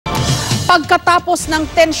Pagkatapos ng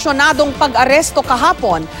tensyonadong pag-aresto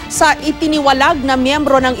kahapon sa itiniwalag na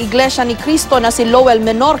miyembro ng Iglesia ni Cristo na si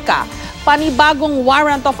Menorca, panibagong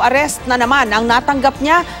warrant of arrest na naman ang natanggap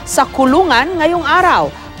niya sa kulungan ngayong araw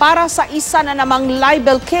para sa isa na namang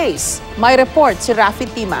libel case. May report si Rafi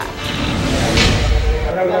Tima.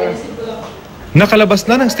 Nakalabas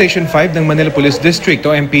na ng Station 5 ng Manila Police District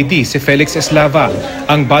o MPD si Felix Eslava,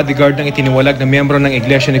 ang bodyguard ng itiniwalag na miyembro ng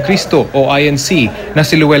Iglesia ni Cristo o INC na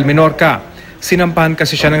si Menorca. Sinampahan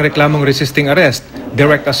kasi siya ng reklamong resisting arrest,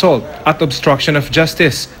 direct assault at obstruction of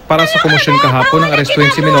justice para sa komosyon kahapon ng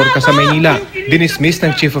arestuhin si Menorca sa Maynila. Dinismiss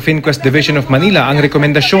ng Chief of Inquest Division of Manila ang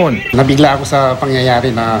rekomendasyon. Nabigla ako sa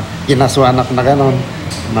pangyayari na kinasuhan ako na gano'n,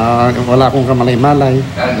 na wala akong kamalay-malay.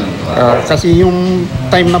 Kasi yung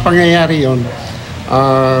time na pangyayari yon,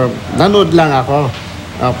 nanood lang ako.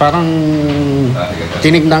 Parang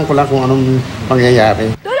tinignan ko lang kung anong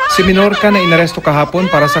pangyayari. Si Menorca na inaresto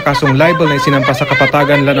kahapon para sa kasong libel na isinampa sa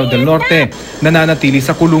Kapatagan, Lanao del Norte, nananatili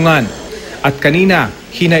sa kulungan. At kanina,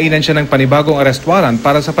 hinainan siya ng panibagong arrest warrant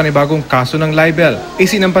para sa panibagong kaso ng libel.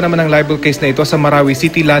 Isinampa naman ang libel case na ito sa Marawi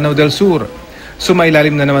City, Lanao del Sur.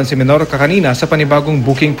 Sumailalim na naman si Menorca kanina sa panibagong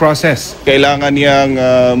booking process. Kailangan niyang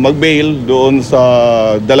mag-bail doon sa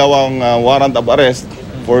dalawang warrant of arrest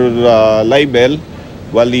for libel.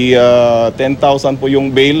 Bali 10,000 po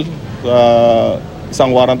yung bail sa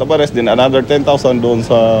isang warrant of arrest, then another 10,000 doon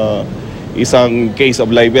sa isang case of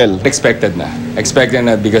libel. Expected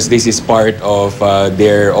na because this is part of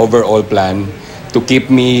their overall plan to keep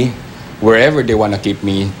me wherever they want to keep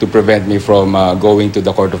me, to prevent me from going to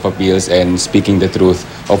the Court of Appeals and speaking the truth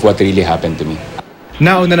of what really happened to me.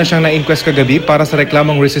 Nauna na siyang na-inquest kagabi para sa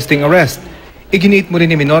reklamong resisting arrest. Iginiit mo rin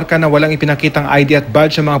ni Menorca na walang ipinakitang ID at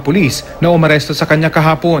badge ng mga pulis na umaresto sa kanya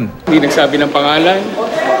kahapon. Hindi nagsabi ng pangalan,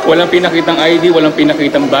 walang pinakitang ID, walang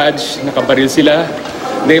pinakitang badge, nakabaril sila.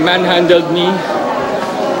 They manhandled me,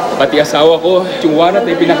 pati asawa ko. Yung warrant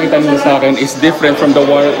na pinakita nila sa akin is different from the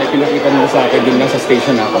warrant na pinakita nila sa akin din nasa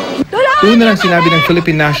station ako. Una lang sinabi ng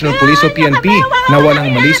Philippine National Police o PNP na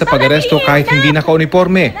walang mali sa pag-aresto kahit hindi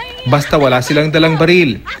naka-uniforme, basta wala silang dalang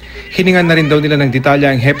baril. Hiningan na rin daw nila ng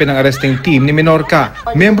detalya ang hepe ng arresting team ni Menorca.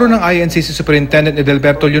 Membro ng INC si Superintendent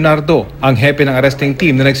Edelberto Leonardo, ang hepe ng arresting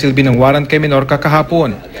team na nagsilbi ng warrant kay Menorca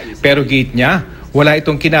kahapon. Pero gate niya, wala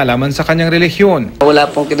itong kinalaman sa kanyang relihiyon.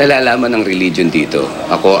 Wala pong kinalalaman ng religion dito.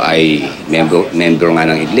 Ako ay membro nga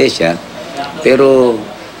ng iglesia, pero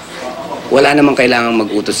wala namang kailangang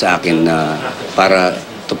mag-utos sa akin na para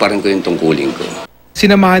tuparin ko yung tungkulin ko.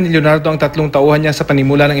 Sinamahan ni Leonardo ang 3 tauhan niya sa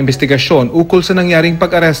panimula ng investigasyon ukol sa nangyaring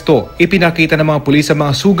pag-aresto. Ipinakita ng mga pulis ang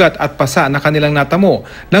mga sugat at pasa na kanilang natamo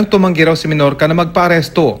nang tumanggi raw si Menorca na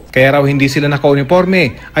magpa-aresto. Kaya raw hindi sila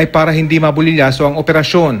naka-uniforme ay para hindi mabulilyaso ang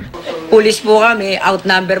operasyon. Pulis po kami,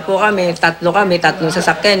 outnumber po kami, 3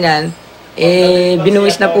 sasakyan yan.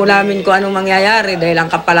 Binuwis na po namin kung anong mangyayari dahil ang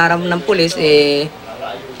kapalaran ng pulis,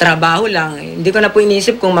 trabaho lang. Hindi ko na po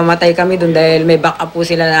inisip kung mamatay kami doon dahil may backup po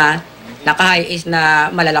sila na naka-high-is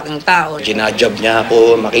na malalaking tao. Ginajab niya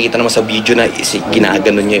ako, makikita naman sa video na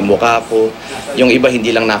ginaganon niya yung mukha ko. Yung iba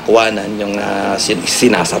hindi lang nakuwanan, yung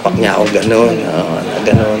sinasapak niya ako gano'n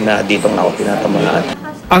na dito nga ako pinatamahan.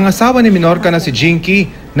 Ang asawa ni Menorca na si Jinky,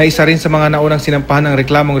 na isa rin sa mga naunang sinampahan ng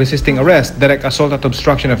reklamong resisting arrest, direct assault at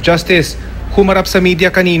obstruction of justice, humarap sa media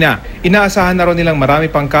kanina. Inaasahan na raw nilang marami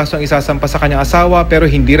pang kaso ang isasampa sa kanyang asawa pero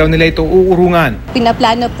hindi raw nila ito uurungan.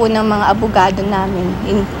 Pinaplano po ng mga abogado namin,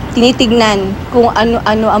 tinitignan kung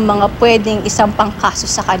ano-ano ang mga pwedeng isampang kaso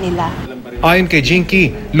sa kanila. Ayon kay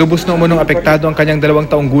Jinky, lubos na umunong apektado ang kanyang 2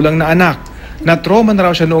 taong gulang na anak. Na-trauma na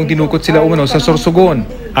raw siya noong dinukot sila umano sa Sorsogon.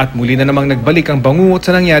 At muli na namang nagbalik ang bangungot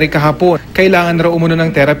sa nangyari kahapon. Kailangan na raw umuno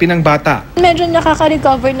ng therapy ng bata. Medyo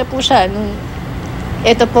nakaka-recover na po siya.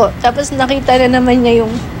 Ito po. Tapos nakita na naman niya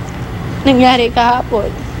yung nangyari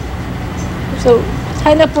kahapon. So,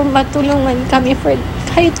 sana po matulungan kami for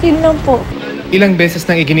kahit yun lang po. Ilang beses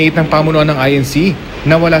nang iginiit ng pamunuan ng INC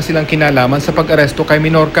na wala silang kinalaman sa pag-aresto kay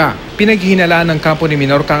Menorca. Pinaghihinalaan ng kampo ni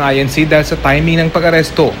Menorca ang INC dahil sa timing ng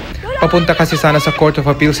pag-aresto. Papunta kasi sana sa Court of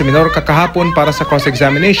Appeals si Menorca kahapon para sa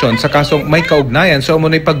cross-examination sa kasong may kaugnayan sa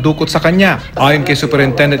umunoy pagdukot sa kanya. Ayon kay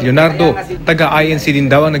Superintendent Leonardo, taga-INC din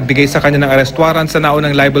daw ang nagbigay sa kanya ng arrest warrant sa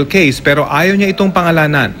naunang libel case pero ayaw niya itong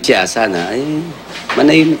pangalanan. Siya sana ay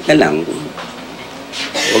manahimik na lang.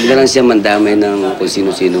 Huwag na lang siya mandamay ng kung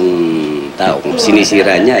sino-sinong tao. Kung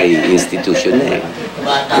sinisira niya ay institution na eh.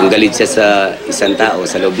 Kung galit siya sa isang tao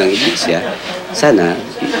sa loob ng iglesia, sana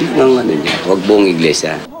huwag buong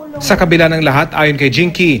iglesia. Sa kabila ng lahat, ayon kay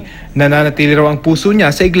Jinky, nananatili raw ang puso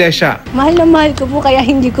niya sa iglesia. Mahal na mahal ko po kaya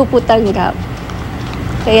hindi ko po tanggap.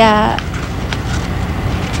 Kaya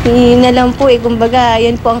Yun na lang po kumbaga,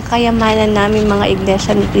 yan po ang kayamanan namin mga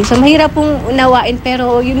Iglesia ni Cristo. Mahirap pong unawain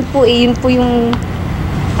pero yun po yung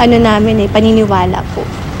namin paniniwala po.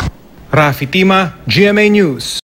 Rafi Tima, GMA News.